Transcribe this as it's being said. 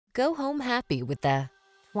Go home happy with the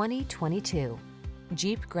 2022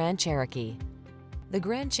 Jeep Grand Cherokee. The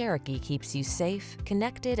Grand Cherokee keeps you safe,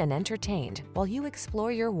 connected, and entertained while you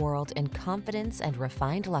explore your world in confidence and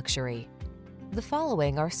refined luxury. The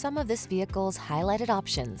following are some of this vehicle's highlighted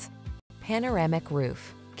options: panoramic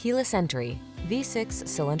roof, keyless entry, V6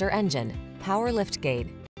 cylinder engine, power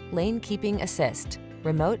liftgate, lane keeping assist,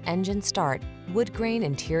 remote engine start, wood grain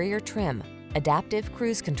interior trim, adaptive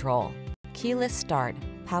cruise control, keyless start,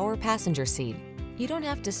 power passenger seat. You don't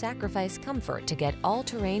have to sacrifice comfort to get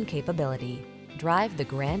all-terrain capability. Drive the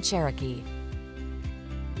Grand Cherokee.